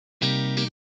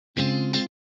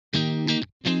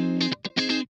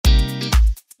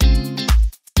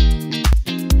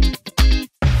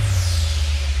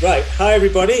Hi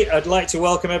everybody, I'd like to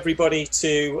welcome everybody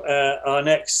to our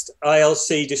next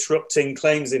ILC Disrupting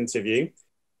Claims interview.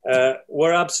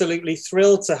 We're absolutely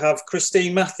thrilled to have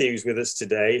Christine Matthews with us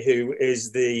today, who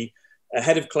is the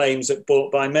head of claims at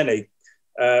Bought by Many.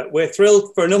 We're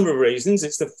thrilled for a number of reasons.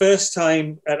 It's the first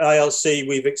time at ILC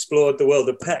we've explored the world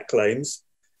of pet claims,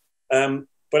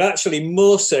 but actually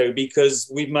more so because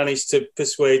we've managed to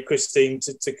persuade Christine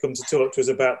to come to talk to us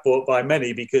about Bought by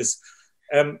Many, because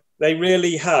they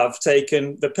really have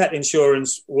taken the pet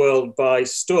insurance world by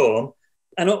storm,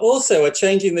 and also are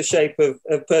changing the shape of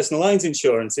personal lines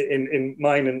insurance in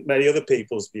mine and many other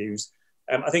people's views.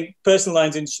 I think personal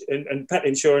lines and pet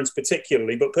insurance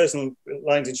particularly, but personal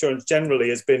lines insurance generally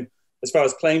has been, as far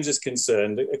as claims is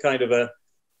concerned, a kind of a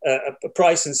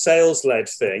price and sales led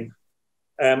thing,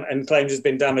 and claims has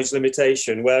been damage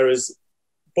limitation, whereas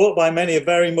Bought by Many are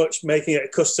very much making it a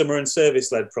customer and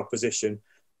service led proposition.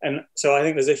 And so I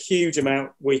think there's a huge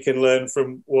amount we can learn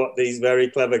from what these very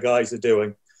clever guys are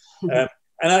doing. And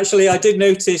actually, I did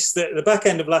notice that at the back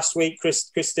end of last week,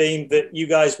 Christine, that you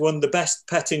guys won the Best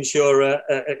Pet Insurer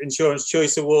at Insurance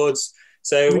Choice Awards.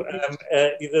 So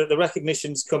the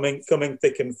recognition's coming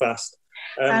thick and fast.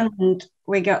 And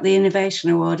we got the Innovation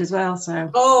Award as well.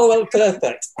 So well,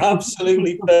 perfect,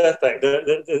 absolutely perfect.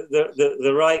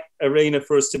 The right arena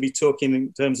for us to be talking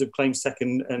in terms of claims tech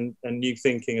and new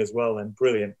thinking as well. And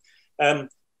brilliant.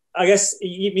 I guess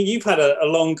you've had a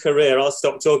long career. I'll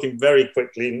stop talking very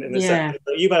quickly in a second.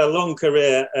 But you've had a long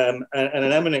career and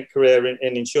an eminent career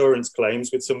in insurance claims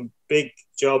with some big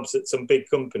jobs at some big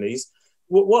companies.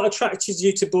 What attracted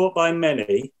you to Bought by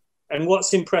Many? And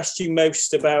what's impressed you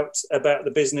most about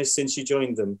the business since you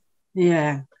joined them?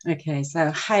 Yeah, okay. So,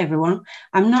 hi, everyone.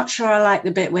 I'm not sure I like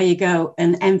the bit where you go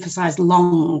and emphasise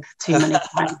long too many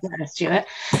times, Stuart.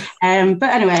 But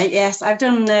anyway, yes, I've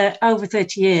done over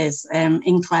 30 years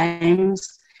in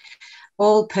claims,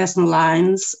 all personal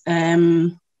lines.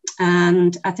 And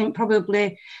I think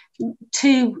probably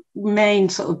two main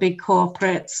sort of big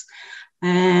corporates,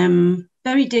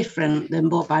 very different than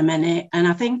Bought by Many. And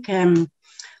I think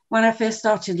when I first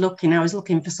started looking, I was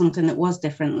looking for something that was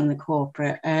different than the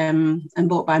corporate, and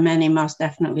Bought by Many most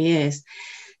definitely is.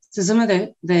 So some of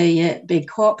the big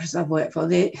corporates I've worked for,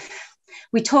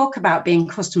 we talk about being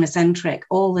customer-centric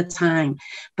all the time,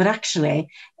 but actually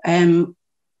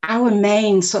our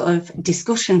main sort of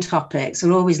discussion topics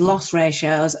are always loss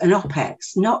ratios and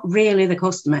OPEX, not really the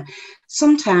customer.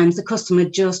 Sometimes the customer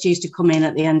just used to come in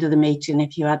at the end of the meeting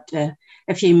if you had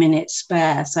a few minutes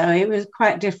spare. So it was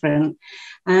quite different.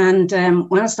 And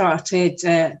when I started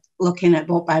looking at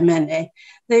Bought by Many,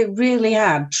 they really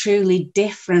had truly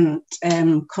different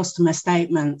customer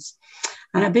statements.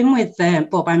 And I've been with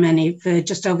Bought by Many for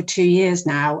just over 2 years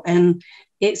now, and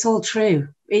it's all true.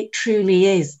 It truly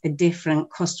is a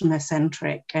different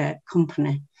customer-centric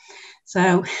company.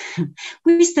 So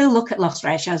we still look at loss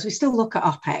ratios, we still look at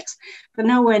OPEX, but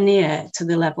nowhere near to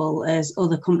the level as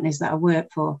other companies that I work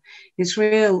for. It's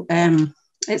real.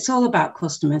 It's all about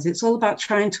customers. It's all about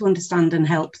trying to understand and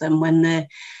help them when they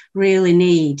really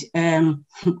need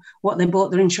what they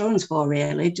bought their insurance for,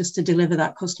 really, just to deliver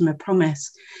that customer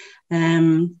promise.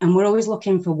 And we're always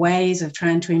looking for ways of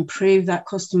trying to improve that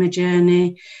customer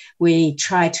journey. We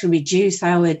try to reduce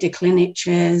our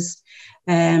declinatures.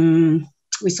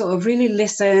 We sort of really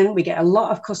listen. We get a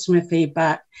lot of customer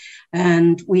feedback,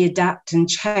 and we adapt and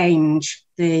change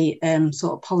the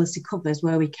sort of policy covers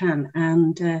where we can.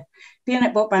 And being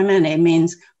at Bought by Many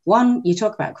means, one, you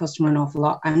talk about customer an awful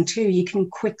lot, and two, you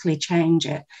can quickly change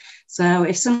it. So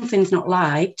if something's not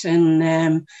liked,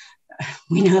 and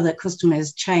we know that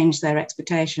customers change their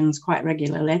expectations quite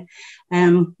regularly,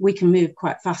 we can move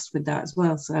quite fast with that as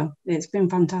well. So it's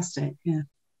been fantastic, yeah.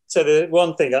 So the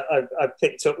one thing I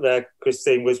picked up there,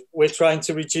 Christine, was we're trying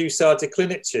to reduce our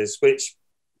declinatures, which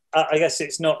I guess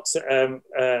it's not something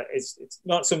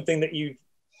that you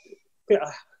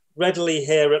readily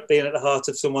hear at being at the heart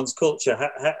of someone's culture.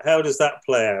 How does that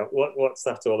play out? What's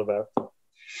that all about?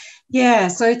 Yeah,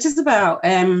 so it is about,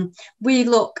 we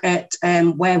look at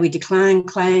where we decline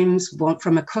claims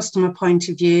from a customer point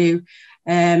of view,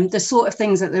 the sort of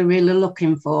things that they're really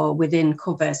looking for within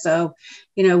cover. So,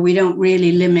 you know, we don't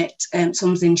really limit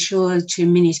sums insured to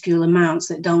minuscule amounts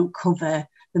that don't cover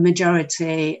the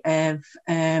majority of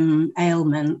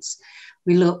ailments.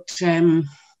 We looked,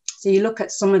 so you look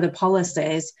at some of the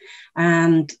policies,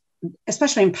 and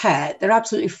especially in pet, they're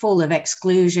absolutely full of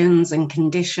exclusions and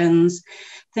conditions.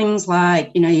 Things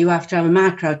like, you know, you have to have a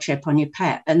microchip on your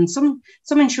pet, and some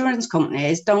insurance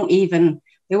companies don't even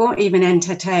They won't even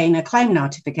entertain a claim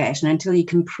notification until you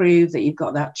can prove that you've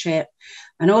got that chip.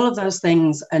 And all of those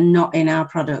things are not in our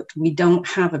product. We don't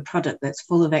have a product that's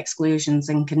full of exclusions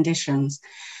and conditions.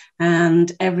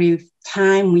 And every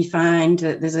time we find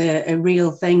that there's a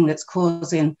real thing that's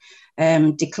causing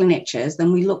declinatures,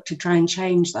 then we look to try and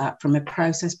change that from a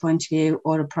process point of view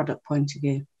or a product point of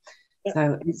view. Yeah.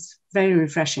 So it's very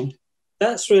refreshing.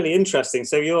 That's really interesting.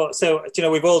 So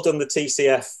we've all done the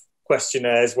TCF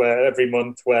questionnaires where every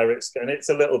month and it's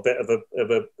a little bit of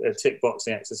a tick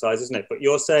boxing exercise, isn't it? But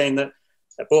you're saying that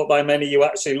bought by many, you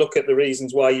actually look at the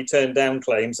reasons why you turn down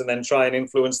claims and then try and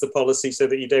influence the policy so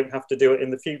that you don't have to do it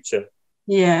in the future.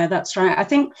 Yeah, that's right. I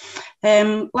think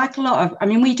like a lot of,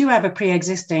 we do have a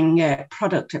pre-existing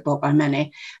product at Bought by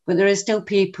Many, but there are still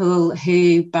people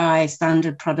who buy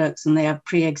standard products and they have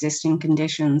pre-existing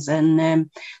conditions. And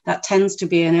that tends to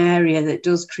be an area that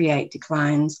does create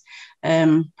declines,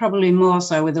 probably more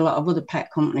so with a lot of other pet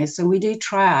companies. So we do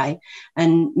try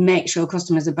and make sure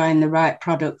customers are buying the right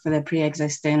product for their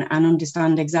pre-existing and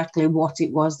understand exactly what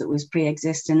it was that was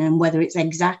pre-existing and whether it's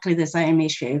exactly the same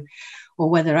issue or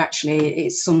whether actually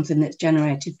it's something that's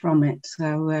generated from it.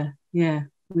 So,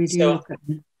 we do look at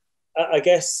them. I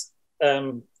guess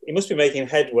you must be making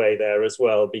headway there as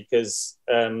well because,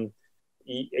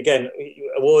 again,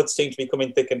 awards seem to be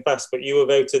coming thick and fast, but you were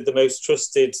voted the most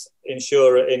trusted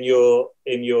insurer in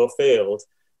your field.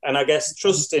 And I guess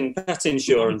trust in pet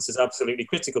insurance is absolutely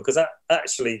critical because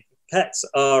actually pets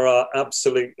are our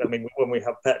absolute, when we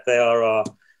have pet, they are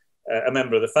a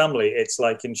member of the family. It's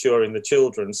like insuring the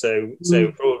children. So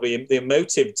probably the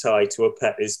emotive tie to a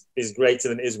pet is greater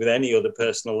than it is with any other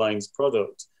personal lines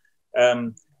product.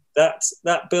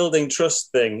 That building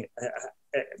trust thing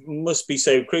must be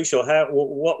so crucial.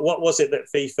 What was it that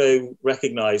FIFO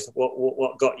recognised?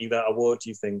 What got you that award, do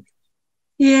you think?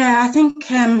 Yeah, I think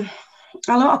a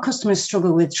lot of customers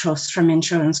struggle with trust from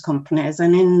insurance companies,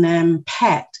 and in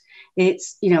pet,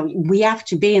 it's, we have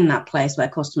to be in that place where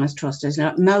customers trust us.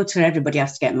 Motor, everybody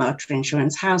has to get motor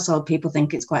insurance. Household, people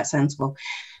think it's quite sensible.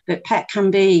 But pet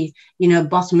can be,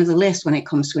 bottom of the list when it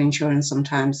comes to insurance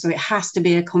sometimes. So it has to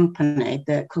be a company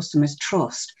that customers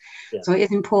trust. Yeah. So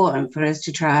it's important for us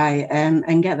to try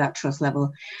and get that trust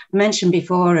level. I mentioned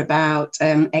before about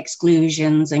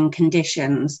exclusions and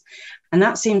conditions. And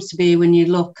that seems to be when you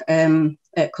look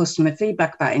at customer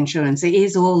feedback about insurance, it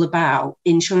is all about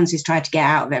insurance is trying to get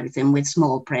out of everything with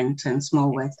small print and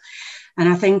small width. And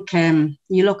I think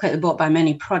you look at the Bought by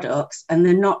Many products and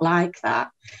they're not like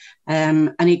that.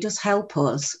 And it does help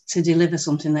us to deliver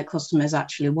something that customers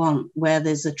actually want, where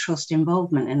there's a trust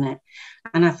involvement in it.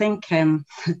 And I think from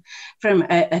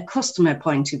a customer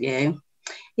point of view,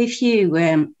 if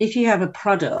you have a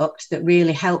product that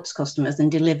really helps customers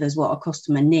and delivers what a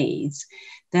customer needs,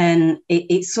 then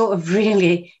it's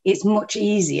much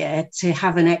easier to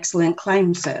have an excellent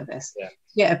claim service. Yeah.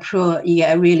 You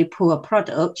get a really poor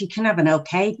product, you can have an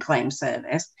okay claim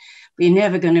service, but you're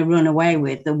never going to run away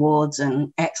with awards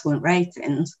and excellent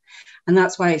ratings. And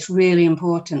that's why it's really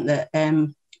important that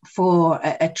for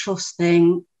a trust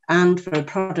thing and for a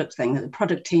product thing, that the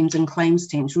product teams and claims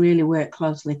teams really work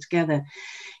closely together.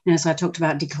 So I talked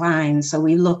about declines. So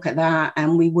we look at that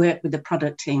and we work with the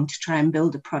product team to try and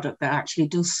build a product that actually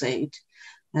does suit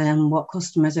what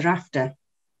customers are after.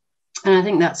 And I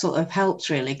think that sort of helps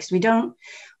really, because we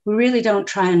really don't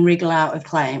try and wriggle out of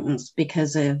claims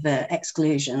because of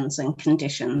exclusions and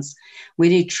conditions. We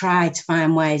do try to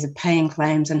find ways of paying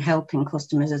claims and helping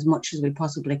customers as much as we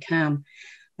possibly can.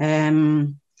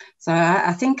 So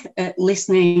I think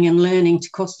listening and learning to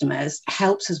customers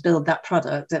helps us build that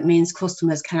product that means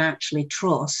customers can actually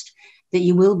trust that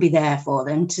you will be there for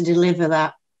them to deliver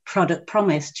that product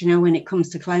promised, when it comes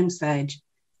to claim stage.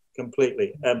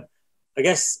 Completely. I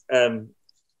guess the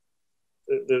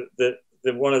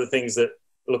one of the things that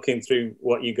looking through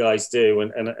what you guys do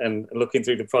and looking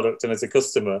through the product and as a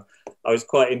customer, I was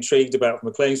quite intrigued about from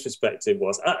a claims perspective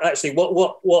was actually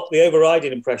what the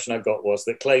overriding impression I got was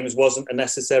that claims wasn't a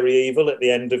necessary evil at the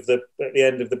end of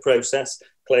the process.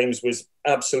 Claims was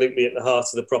absolutely at the heart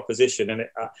of the proposition, and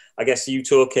I guess you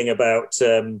talking about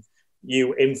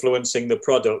you influencing the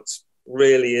product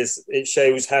really it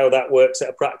shows how that works at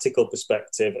a practical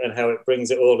perspective and how it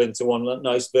brings it all into one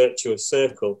nice virtuous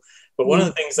circle. But one of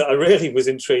the things that I really was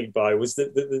intrigued by was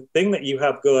the thing that you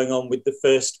have going on with the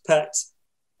First Pet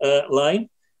line,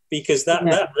 because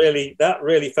that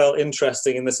really felt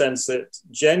interesting in the sense that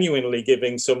genuinely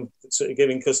giving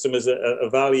customers a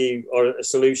value or a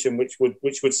solution which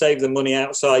would save them money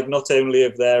outside not only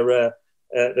of their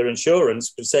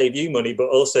insurance, could save you money, but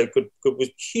also could with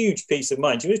huge peace of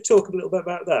mind. Do you want to talk a little bit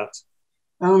about that?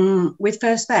 With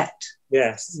First Vet.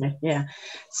 Yes. Yeah.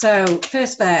 So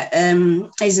First Vet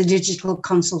is a digital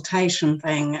consultation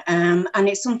thing, and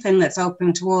it's something that's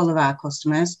open to all of our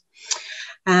customers.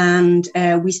 And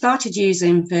we started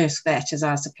using First Vet as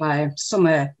our supplier.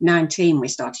 Summer 19, we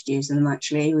started using them,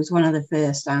 actually. It was one of the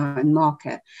first out in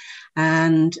market.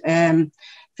 And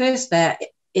First Vet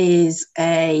is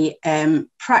a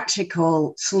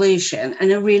practical solution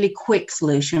and a really quick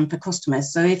solution for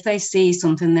customers. So if they see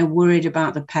something, they're worried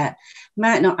about the pet,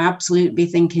 might not absolutely be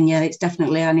thinking, yeah, it's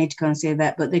definitely, I need to go and see a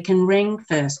vet, but they can ring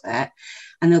First Vet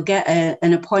and they'll get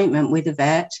an appointment with a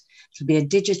vet. It'll be a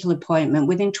digital appointment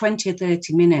within 20 or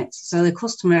 30 minutes. So the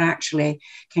customer actually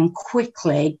can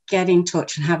quickly get in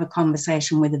touch and have a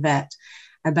conversation with the vet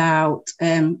about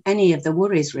any of the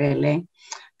worries, really.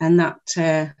 And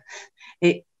that,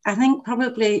 I think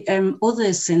probably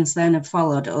others since then have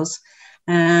followed us.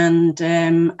 And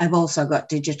I've also got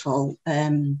digital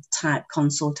type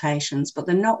consultations, but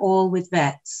they're not all with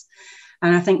vets.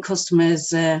 And I think customers,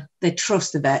 they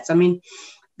trust the vets. I mean,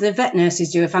 the vet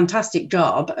nurses do a fantastic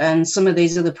job, and some of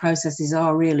these other processes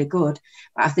are really good.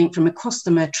 But I think from a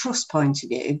customer trust point of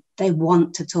view, they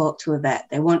want to talk to a vet.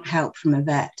 They want help from a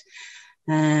vet.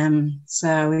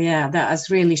 So yeah, that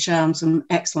has really shown some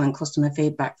excellent customer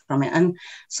feedback from it, and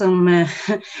some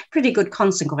pretty good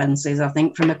consequences, I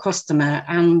think, from a customer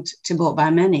and to bought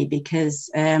by many, because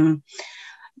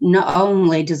not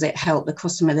only does it help the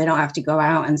customer, they don't have to go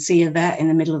out and see a vet in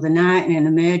the middle of the night in an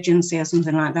emergency or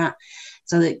something like that.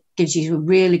 So that gives you a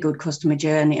really good customer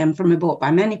journey. And from a bought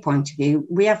by many point of view,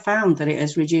 we have found that it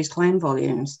has reduced claim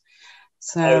volumes.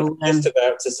 So I was just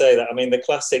about to say that. I mean, the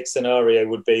classic scenario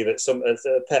would be that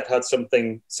a pet had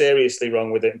something seriously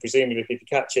wrong with it, and presumably if you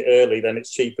catch it early, then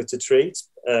it's cheaper to treat.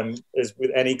 As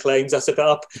with any claims, that's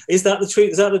about. Is that the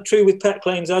truth? Is that the true with pet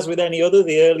claims as with any other?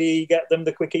 The earlier you get them,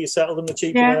 the quicker you settle them, the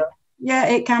cheaper they are. Yeah,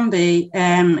 it can be.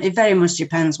 It very much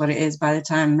depends what it is by the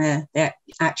time they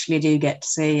actually do get to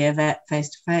see a vet face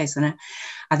to face. And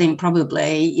I think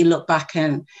probably you look back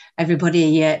and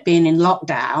everybody being in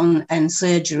lockdown and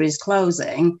surgeries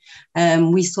closing,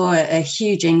 we saw a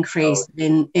huge increase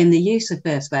in the use of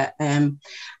First Vet. And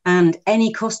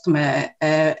any customer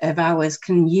of ours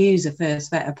can use a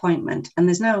First Vet appointment, and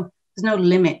there's no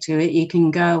limit to it. You can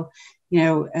go,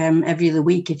 every other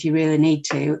week if you really need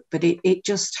to, but it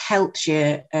just helps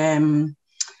you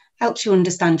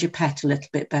understand your pet a little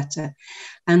bit better.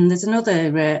 And there's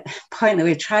another point that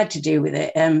we've tried to do with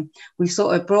it. We've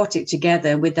sort of brought it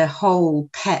together with the whole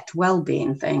pet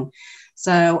well-being thing.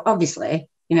 So obviously,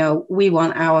 we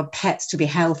want our pets to be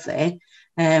healthy,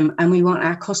 and we want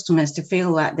our customers to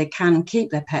feel like they can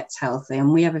keep their pets healthy.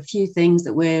 And we have a few things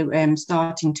that we're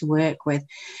starting to work with.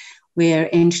 We're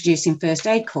introducing first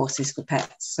aid courses for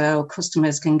pets. So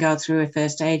customers can go through a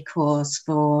first aid course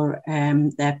for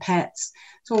their pets.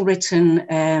 It's all written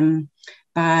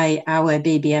by our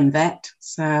BBM vet.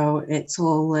 So it's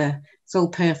all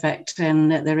perfect,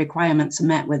 and the requirements are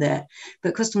met with it.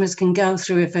 But customers can go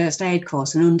through a first aid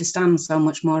course and understand so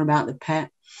much more about the pet.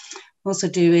 Also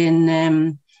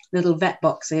doing little vet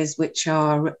boxes, which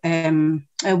are a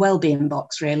wellbeing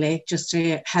box, really, just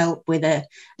to help with a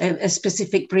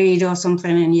specific breed or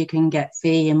something, and you can get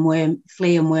flea and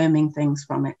worming things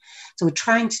from it. So we're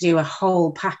trying to do a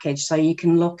whole package, so you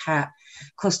can look at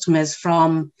customers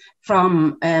from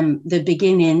the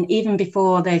beginning, even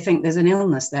before they think there's an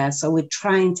illness there. So we're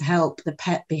trying to help the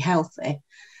pet be healthy.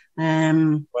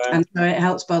 And so it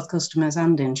helps both customers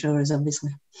and insurers,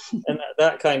 obviously. And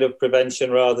that kind of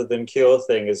prevention rather than cure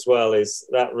thing as well,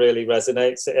 that really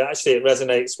resonates. It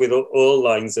resonates with all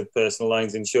lines of personal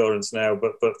lines insurance now,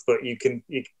 but it's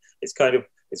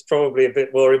probably a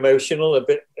bit more emotional, a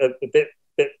bit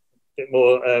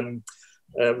more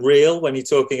real when you're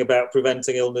talking about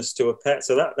preventing illness to a pet.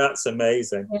 So that's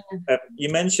amazing. Yeah.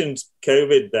 You mentioned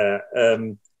COVID there.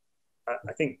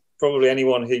 I think probably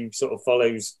anyone who sort of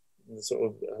follows,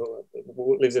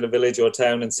 lives in a village or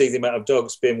town and sees the amount of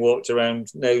dogs being walked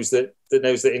around knows that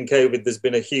in COVID there's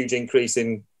been a huge increase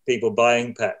in people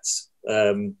buying pets.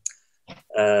 Has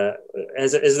there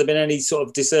been any sort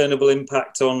of discernible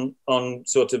impact on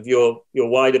sort of your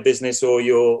wider business or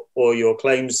your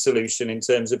claims solution in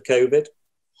terms of COVID?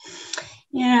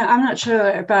 Yeah, I'm not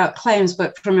sure about claims,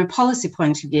 but from a policy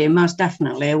point of view, most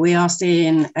definitely we are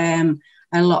seeing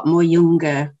a lot more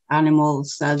younger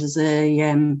animals. So there's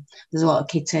a lot of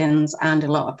kittens and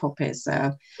a lot of puppies.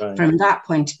 So From that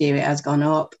point of view, it has gone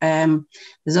up.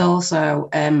 There's also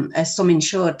a sum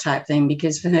insured type thing,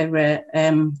 because for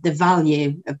the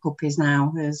value of puppies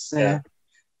now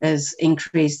has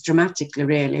increased dramatically,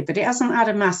 really. But it hasn't had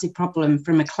a massive problem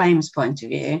from a claims point of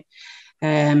view.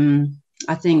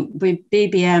 I think with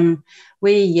BBM,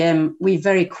 we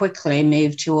very quickly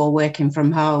moved to all working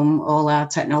from home. All our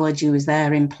technology was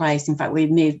there in place. In fact, we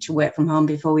moved to work from home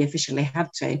before we officially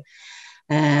had to.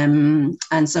 And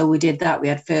so we did that. We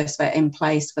had First Vet in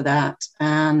place for that.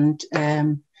 And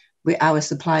our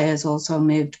suppliers also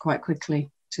moved quite quickly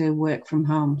to work from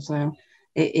home. So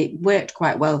it worked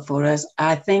quite well for us.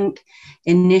 I think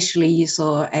initially you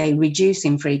saw a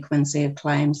reducing frequency of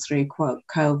claims through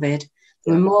COVID.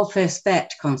 There were more First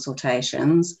Vet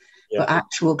consultations, but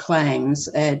actual claims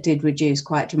did reduce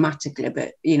quite dramatically.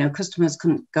 But, you know, customers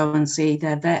couldn't go and see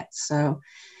their vets. So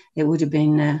it would have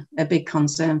been a big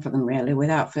concern for them, really.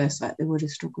 Without First Vet, they would have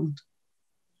struggled.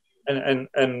 And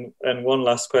one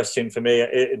last question for me.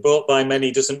 Bought by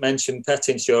many doesn't mention pet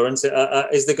insurance.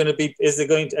 Is there going to be?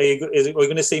 Are we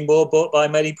going to see more bought by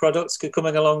many products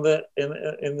coming along in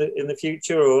the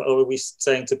future, or are we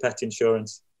saying to pet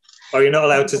insurance? Or you're not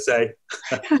allowed to say?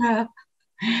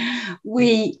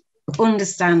 We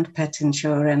understand pet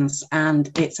insurance,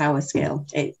 and it's our skill.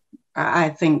 I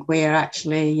think we're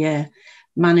actually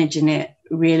managing it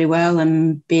really well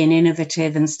and being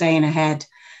innovative and staying ahead.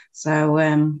 So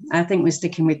I think we're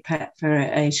sticking with pet for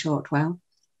a short while.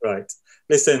 Right.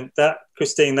 Listen,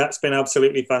 Christine, that's been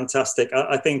absolutely fantastic.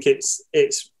 I think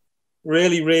it's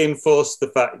really reinforced the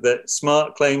fact that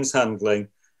smart claims handling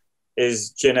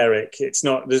is generic. It's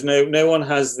not. There's no one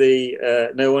has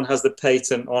the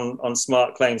patent on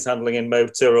smart claims handling in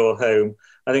motor or home.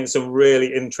 I think some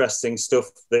really interesting stuff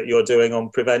that you're doing on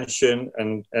prevention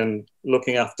and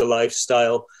looking after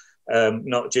lifestyle,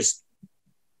 not just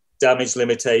damage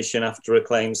limitation after a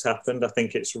claim's happened. I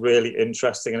think it's really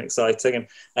interesting and exciting.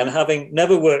 And having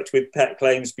never worked with pet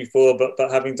claims before, but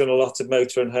having done a lot of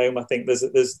motor and home, I think there's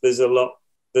a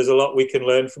lot we can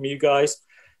learn from you guys.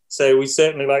 So we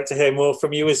certainly like to hear more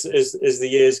from you as the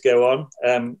years go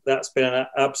on. That's been an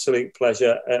absolute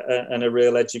pleasure and a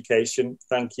real education.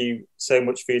 Thank you so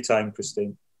much for your time,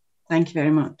 Christine. Thank you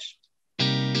very much.